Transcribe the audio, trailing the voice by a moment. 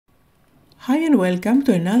Hi and welcome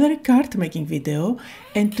to another card making video,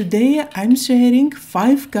 and today I'm sharing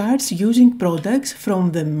 5 cards using products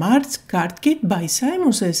from the March card kit by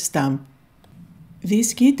SimonSaysStamp.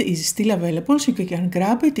 This kit is still available, so you can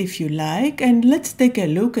grab it if you like, and let's take a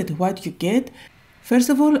look at what you get. First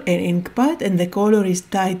of all, an ink pad, and the color is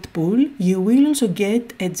Tight Pull. You will also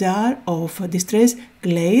get a jar of distress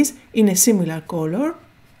glaze in a similar color.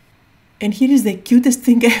 And here is the cutest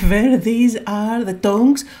thing ever. These are the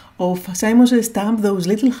tongs of SimonSaysStamp. Those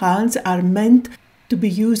little hands are meant to be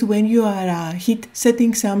used when you are heat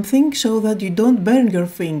setting something so that you don't burn your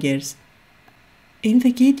fingers. In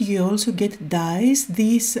the kit you also get dies.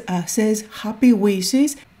 This says Happy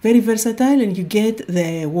Wishes, very versatile, and you get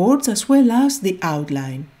the words as well as the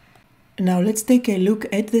outline. Now let's take a look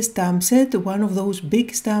at the stamp set, one of those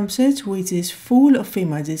big stamp sets which is full of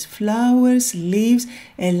images, flowers, leaves,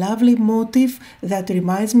 a lovely motif that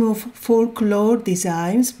reminds me of folklore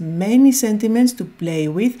designs, many sentiments to play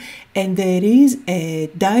with, and there is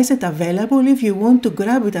a die set available if you want to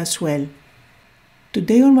grab it as well.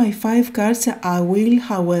 Today on my 5 cards I will,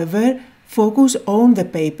 however, focus on the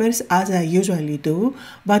papers as I usually do,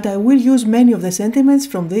 but I will use many of the sentiments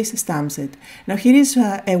from this stamp set. Now here is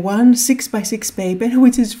a 1 6x6 paper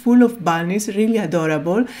which is full of bunnies, really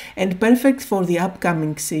adorable and perfect for the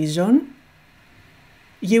upcoming season.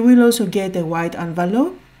 You will also get a white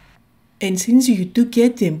envelope, and since you do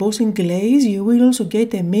get the embossing glaze, you will also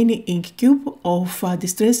get a mini ink cube of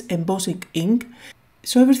distress embossing ink.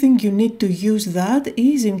 So everything you need to use that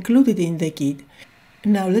is included in the kit.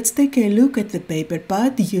 Now let's take a look at the paper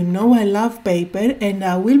pad. You know I love paper, and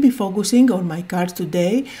I will be focusing on my cards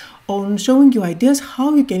today on showing you ideas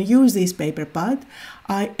how you can use this paper pad.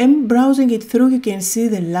 I am browsing it through. You can see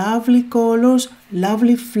the lovely colors,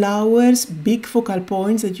 lovely flowers, big focal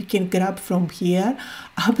points that you can grab from here.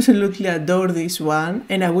 Absolutely adore this one,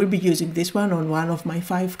 and I will be using this one on one of my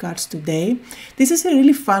 5 cards today. This is a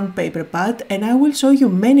really fun paper pad, and I will show you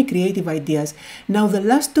many creative ideas. Now the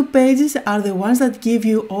last 2 pages are the ones that give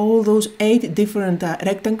you all those 8 different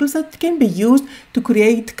rectangles that can be used to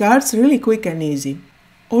create cards really quick and easy.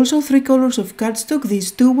 Also 3 colors of cardstock, these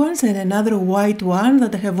 2 ones and another white one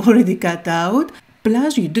that I have already cut out.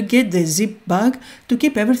 Plus you do get the zip bag to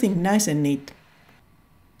keep everything nice and neat.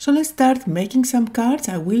 So let's start making some cards.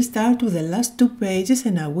 I will start with the last 2 pages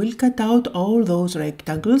and I will cut out all those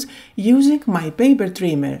rectangles using my paper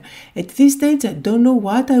trimmer. At this stage I don't know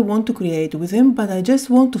what I want to create with them, but I just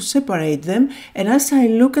want to separate them, and as I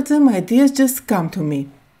look at them ideas just come to me.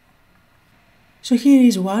 So here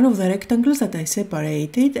is one of the rectangles that I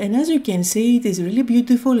separated, and as you can see it is really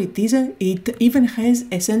beautiful. It even has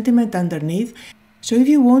a sentiment underneath. So if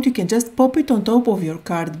you want you can just pop it on top of your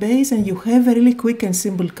card base and you have a really quick and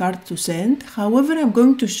simple card to send. However, I'm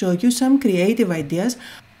going to show you some creative ideas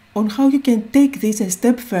on how you can take this a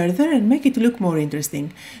step further and make it look more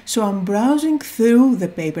interesting. So I'm browsing through the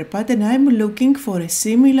paper pad and I'm looking for a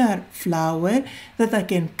similar flower that I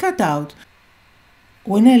can cut out.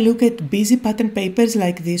 When I look at busy pattern papers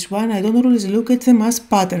like this one, I don't always look at them as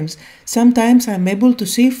patterns. Sometimes I'm able to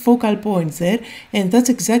see focal points there, and that's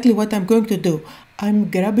exactly what I'm going to do. I'm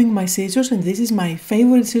grabbing my scissors, and this is my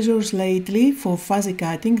favorite scissors lately for fuzzy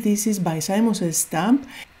cutting. This is by SimonSaysStamp,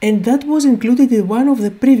 and that was included in one of the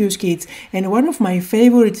previous kits. And one of my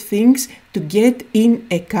favorite things to get in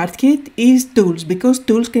a card kit is tools, because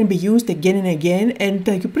tools can be used again and again, and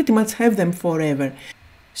you pretty much have them forever.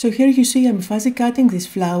 So here you see I'm fuzzy cutting this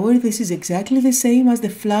flower. This is exactly the same as the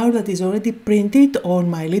flower that is already printed on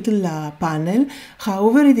my little panel.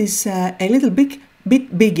 However, it is a little bit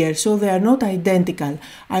bigger, so they are not identical.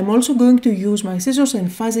 I'm also going to use my scissors and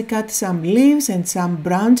fuzzy cut some leaves and some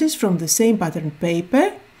branches from the same pattern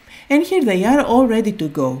paper. And here they are all ready to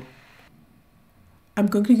go. I'm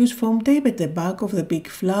going to use foam tape at the back of the big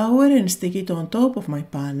flower and stick it on top of my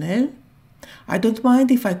panel. I don't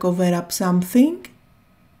mind if I cover up something.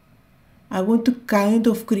 I want to kind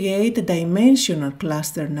of create a dimensional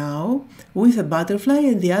cluster now with a butterfly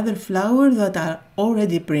and the other flower that are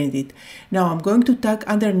already printed. Now I'm going to tuck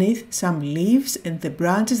underneath some leaves and the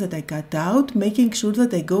branches that I cut out, making sure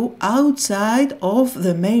that they go outside of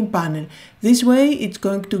the main panel. This way it's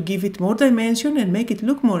going to give it more dimension and make it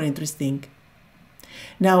look more interesting.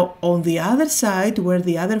 Now on the other side where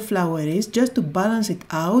the other flower is, just to balance it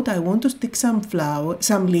out, I want to stick some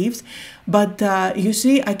leaves, but you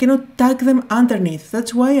see I cannot tuck them underneath.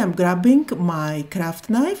 That's why I'm grabbing my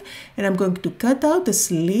craft knife and I'm going to cut out a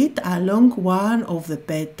slit along one of the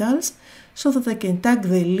petals so that I can tuck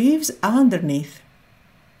the leaves underneath.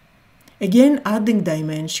 Again adding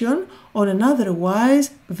dimension on an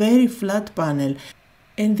otherwise very flat panel.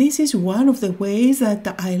 And this is one of the ways that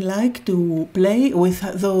I like to play with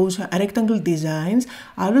those rectangle designs.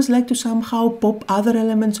 I always like to somehow pop other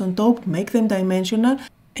elements on top, make them dimensional.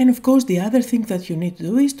 And of course the other thing that you need to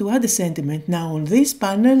do is to add a sentiment. Now on this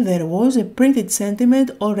panel there was a printed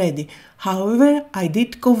sentiment already. However, I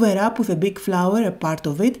did cover up with a big flower a part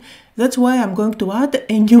of it. That's why I'm going to add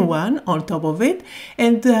a new one on top of it.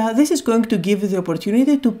 And this is going to give you the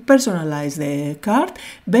opportunity to personalize the card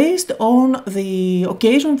based on the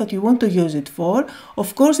occasion that you want to use it for.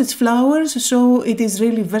 Of course it's flowers, so it is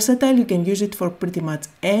really versatile. You can use it for pretty much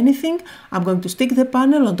anything. I'm going to stick the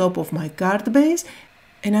panel on top of my card base.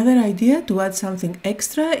 Another idea to add something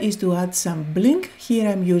extra is to add some blink. Here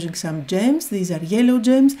I'm using some gems. These are yellow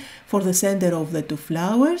gems for the center of the two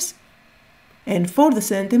flowers. And for the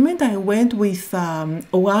sentiment I went with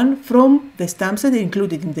one from the stamp set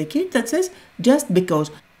included in the kit that says just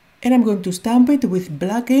because. And I'm going to stamp it with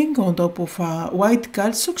black ink on top of white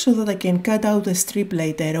cardstock so that I can cut out a strip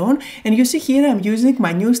later on. And you see here I'm using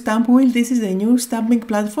my new Stampwheel. This is a new stamping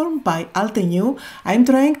platform by Altenew. I'm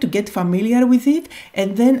trying to get familiar with it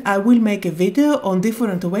and then I will make a video on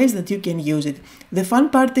different ways that you can use it. The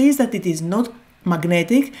fun part is that it is not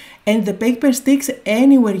magnetic and the paper sticks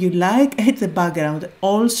anywhere you like at the background.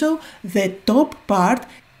 Also, the top part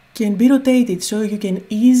can be rotated, so you can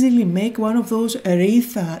easily make one of those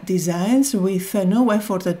wreath designs with no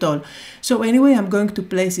effort at all. So anyway, I'm going to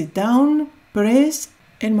place it down, press,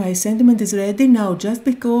 and my sentiment is ready. Now, just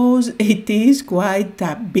because it is quite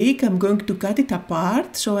big, I'm going to cut it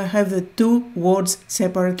apart so I have the two words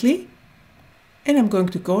separately. And I'm going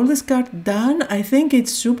to call this card done. I think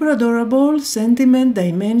it's super adorable. Sentiment,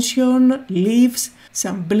 dimension, leaves,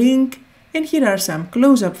 some blink. And here are some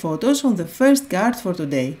close-up photos on the first card for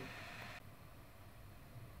today.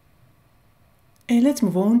 And let's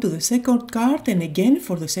move on to the second card, and again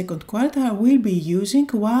for the second card I will be using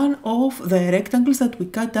one of the rectangles that we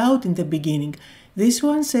cut out in the beginning. This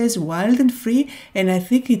one says wild and free, and I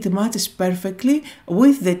think it matches perfectly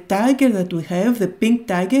with the tiger that we have, the pink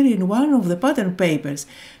tiger, in one of the pattern papers.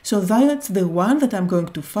 So that's the one that I'm going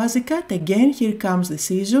to fuzzy cut. Again, here comes the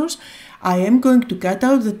scissors. I am going to cut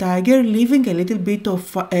out the tiger, leaving a little bit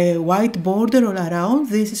of a white border all around.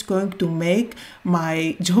 This is going to make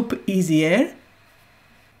my job easier.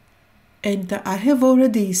 And I have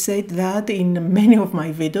already said that in many of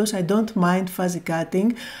my videos, I don't mind fuzzy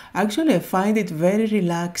cutting. Actually, I find it very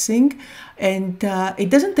relaxing and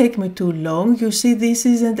it doesn't take me too long. You see, this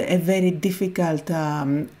isn't a very difficult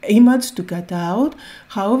image to cut out.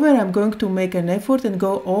 However, I'm going to make an effort and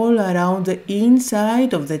go all around the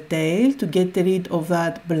inside of the tail to get rid of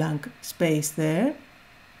that blank space there.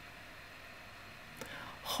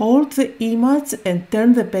 Hold the image and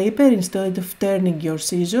turn the paper instead of turning your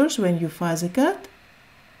scissors when you fuzzy cut.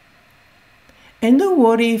 And don't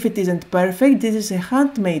worry if it isn't perfect, this is a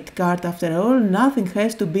handmade card after all, nothing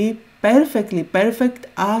has to be perfectly perfect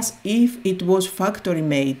as if it was factory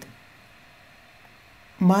made.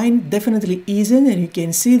 Mine definitely isn't, and you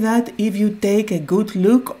can see that if you take a good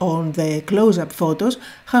look on the close-up photos.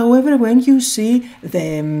 However, when you see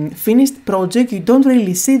the finished project, you don't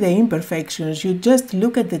really see the imperfections, you just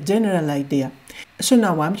look at the general idea. So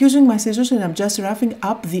now I'm using my scissors and I'm just roughing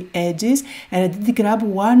up the edges, and I did grab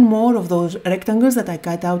one more of those rectangles that I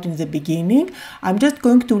cut out in the beginning. I'm just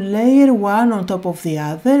going to layer one on top of the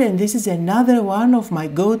other, and this is another one of my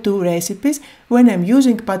go-to recipes when I'm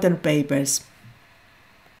using pattern papers.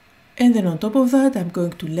 And then on top of that I'm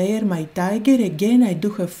going to layer my tiger. Again, I do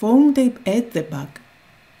have foam tape at the back.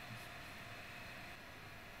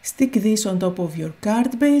 Stick this on top of your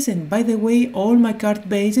card base, and by the way, all my card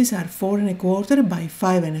bases are 4 1/4 by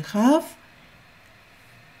 5 1/2.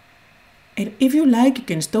 And if you like, you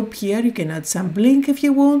can stop here, you can add some blink if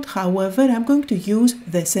you want. However, I'm going to use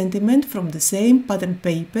the sentiment from the same pattern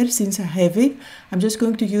paper since I have it. I'm just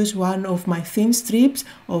going to use one of my thin strips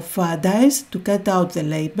of dies to cut out the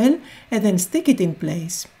label and then stick it in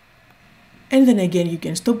place. And then again, you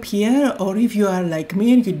can stop here, or if you are like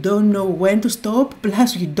me and you don't know when to stop,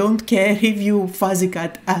 plus you don't care if you fuzzy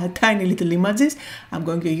cut tiny little images, I'm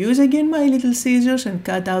going to use again my little scissors and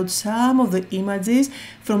cut out some of the images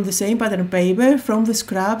from the same pattern paper, from the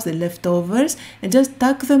scraps, the leftovers, and just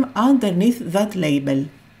tuck them underneath that label.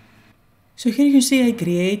 So here you see I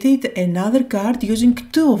created another card using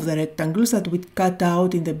 2 of the rectangles that we cut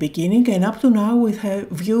out in the beginning, and up to now we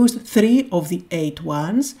have used 3 of the 8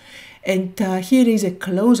 ones. And here is a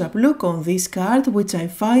close-up look on this card, which I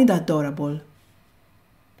find adorable.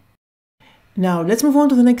 Now let's move on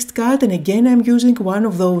to the next card, and again I'm using one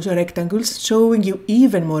of those rectangles, showing you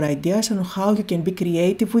even more ideas on how you can be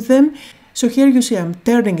creative with them. So here you see I'm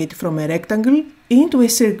turning it from a rectangle into a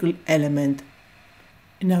circle element.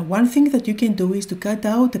 Now one thing that you can do is to cut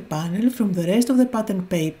out a panel from the rest of the pattern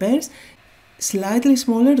papers slightly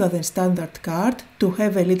smaller than the standard card to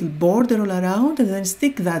have a little border all around and then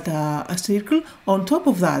stick that a circle on top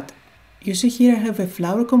of that. You see here I have a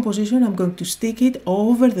flower composition. I'm going to stick it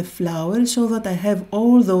over the flower so that I have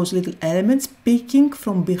all those little elements peeking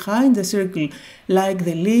from behind the circle, like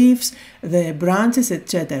the leaves, the branches,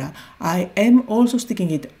 etc. I am also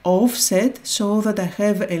sticking it offset so that I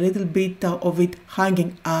have a little bit of it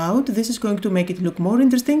hanging out. This is going to make it look more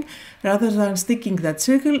interesting rather than sticking that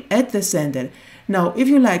circle at the center. Now, if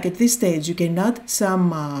you like, at this stage you can add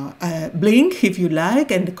some bling if you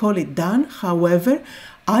like and call it done. However,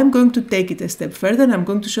 I'm going to take it a step further and I'm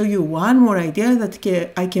going to show you one more idea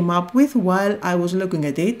that I came up with while I was looking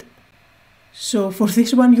at it. So for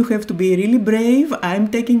this one you have to be really brave. I'm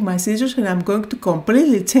taking my scissors and I'm going to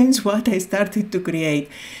completely change what I started to create.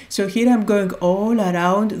 So here I'm going all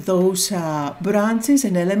around those branches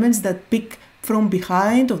and elements that peek from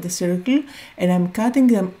behind of the circle, and I'm cutting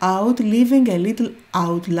them out, leaving a little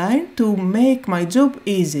outline to make my job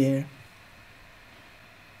easier.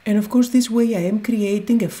 And of course this way I am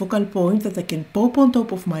creating a focal point that I can pop on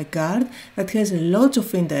top of my card that has lots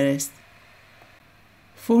of interest.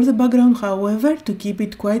 For the background, however, to keep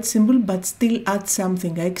it quite simple but still add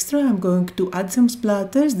something extra, I'm going to add some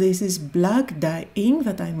splatters. This is black dye ink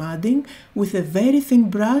that I'm adding with a very thin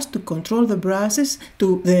brush to control the brushes,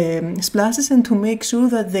 the splashes, and to make sure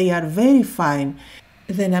that they are very fine.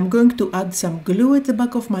 Then I'm going to add some glue at the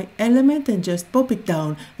back of my element and just pop it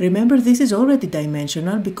down. Remember, this is already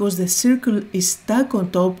dimensional because the circle is stuck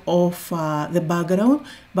on top of the background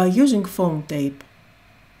by using foam tape.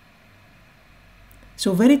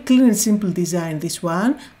 So very clean and simple design, this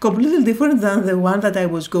one, completely different than the one that I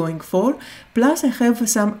was going for. Plus I have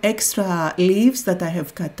some extra leaves that I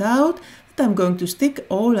have cut out that I'm going to stick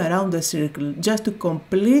all around the circle just to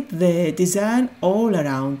complete the design all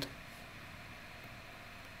around.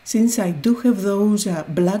 Since I do have those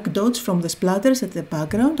black dots from the splatters at the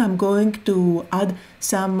background, I'm going to add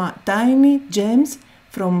some tiny gems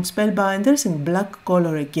from Spellbinders in black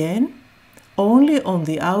color again, only on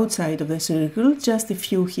the outside of the circle, just a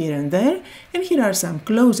few here and there, and here are some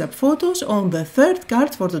close-up photos on the third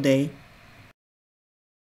card for today.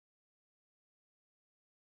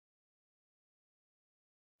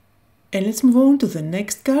 And let's move on to the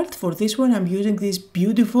next card. For this one I'm using this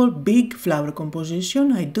beautiful big flower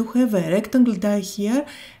composition. I do have a rectangle die here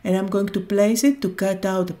and I'm going to place it to cut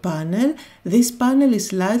out a panel. This panel is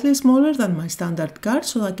slightly smaller than my standard card,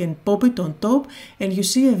 so I can pop it on top and you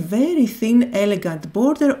see a very thin elegant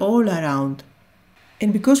border all around.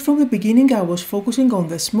 And because from the beginning I was focusing on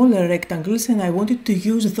the smaller rectangles and I wanted to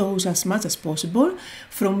use those as much as possible,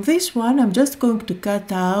 from this one I'm just going to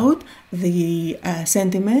cut out the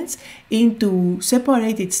sentiments into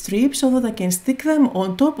separated strips so that I can stick them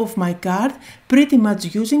on top of my card, pretty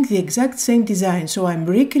much using the exact same design. So I'm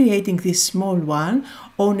recreating this small one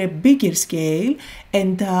on a bigger scale,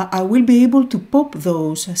 and I will be able to pop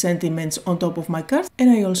those sentiments on top of my card. And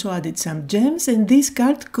I also added some gems, and this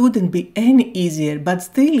card couldn't be any easier, but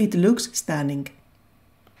still it looks stunning.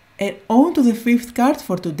 And on to the fifth card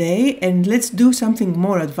for today, and let's do something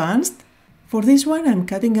more advanced. For this one I'm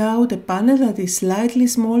cutting out a panel that is slightly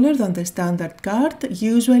smaller than the standard card.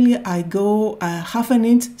 Usually I go half an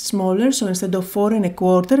inch smaller, so instead of 4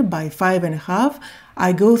 1/4 by 5 1/2,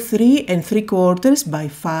 I go 3 3/4 by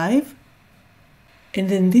 5. And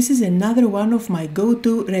then this is another one of my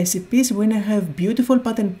go-to recipes when I have beautiful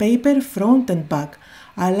pattern paper front and back.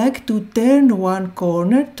 I like to turn one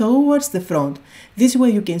corner towards the front. This way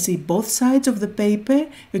you can see both sides of the paper.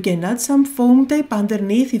 You can add some foam tape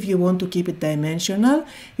underneath if you want to keep it dimensional.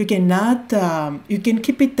 You can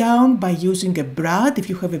keep it down by using a brad if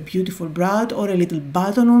you have a beautiful brad, or a little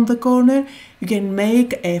button on the corner. You can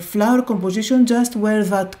make a flower composition just where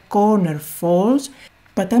that corner falls.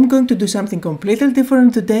 But I'm going to do something completely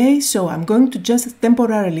different today, so I'm going to just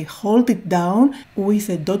temporarily hold it down with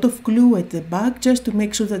a dot of glue at the back just to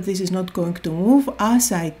make sure that this is not going to move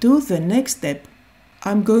as I do the next step.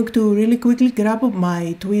 I'm going to really quickly grab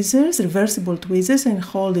my tweezers, reversible tweezers, and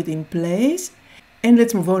hold it in place. And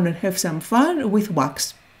let's move on and have some fun with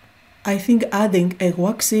wax. I think adding a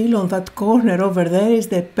wax seal on that corner over there is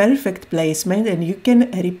the perfect placement, and you can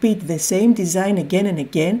repeat the same design again and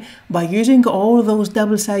again by using all those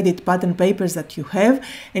double-sided pattern papers that you have,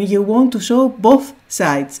 and you want to show both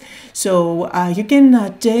sides. So you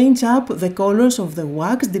can change up the colors of the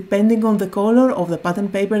wax depending on the color of the pattern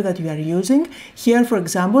paper that you are using. Here, for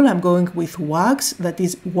example, I'm going with wax that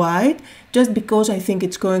is white just because I think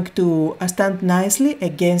it's going to stand nicely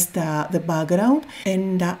against the background.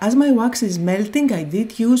 And as my wax is melting, I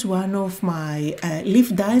did use one of my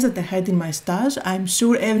leaf dies that I had in my stash. I'm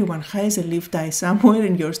sure everyone has a leaf die somewhere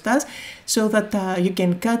in your stash, so that you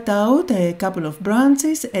can cut out a couple of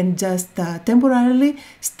branches and just temporarily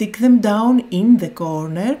stick them down in the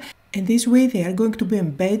corner. And this way they are going to be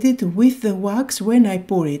embedded with the wax when I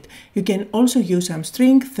pour it. You can also use some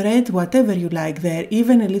string, thread, whatever you like there,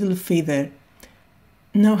 even a little feather.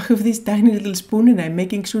 Now I have this tiny little spoon and I'm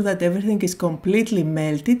making sure that everything is completely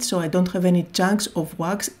melted so I don't have any chunks of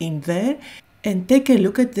wax in there. And take a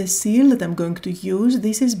look at the seal that I'm going to use.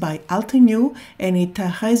 This is by Altenew and it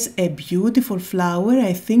has a beautiful flower.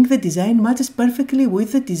 I think the design matches perfectly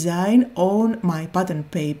with the design on my pattern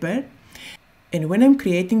paper. And when I'm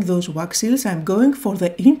creating those wax seals, I'm going for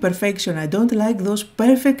the imperfection. I don't like those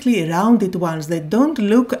perfectly rounded ones. They don't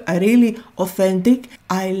look really authentic.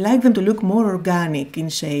 I like them to look more organic in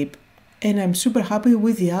shape. And I'm super happy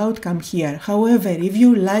with the outcome here. However, if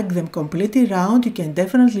you like them completely round, you can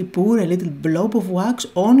definitely pour a little blob of wax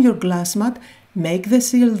on your glass mat, make the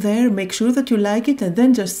seal there, make sure that you like it, and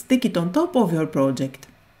then just stick it on top of your project.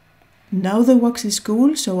 Now the wax is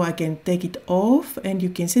cool, so I can take it off and you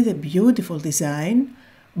can see the beautiful design.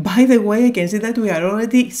 By the way, I can see that we are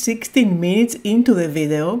already 16 minutes into the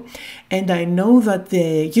video, and I know that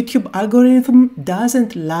the YouTube algorithm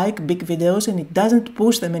doesn't like big videos and it doesn't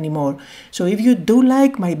push them anymore. So if you do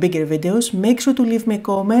like my bigger videos, make sure to leave me a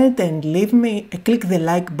comment and click the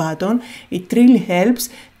like button. It really helps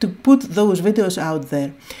to put those videos out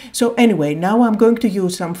there. So anyway, now I'm going to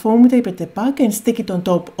use some foam tape at the back and stick it on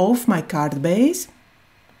top of my card base.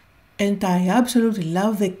 And I absolutely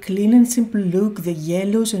love the clean and simple look, the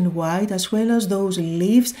yellows and white, as well as those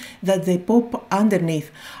leaves that they pop underneath.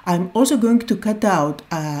 I'm also going to cut out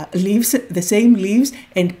leaves, the same leaves,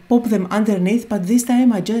 and pop them underneath, but this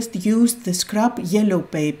time I just used the scrap yellow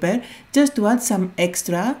paper just to add some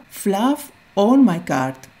extra fluff on my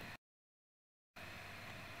card.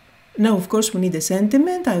 Now, of course, we need a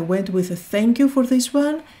sentiment. I went with a thank you for this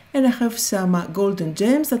one, and I have some golden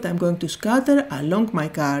gems that I'm going to scatter along my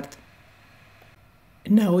card.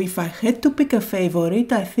 Now, if I had to pick a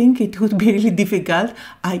favorite, I think it would be really difficult.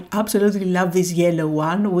 I absolutely love this yellow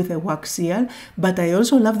one with a wax seal, but I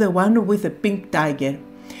also love the one with a pink tiger.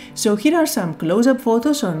 So here are some close-up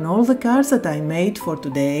photos on all the cards that I made for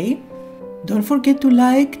today. Don't forget to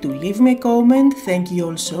like, to leave me a comment. Thank you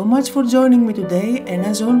all so much for joining me today, and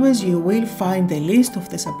as always you will find the list of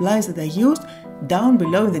the supplies that I used down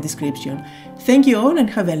below in the description. Thank you all and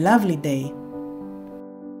have a lovely day.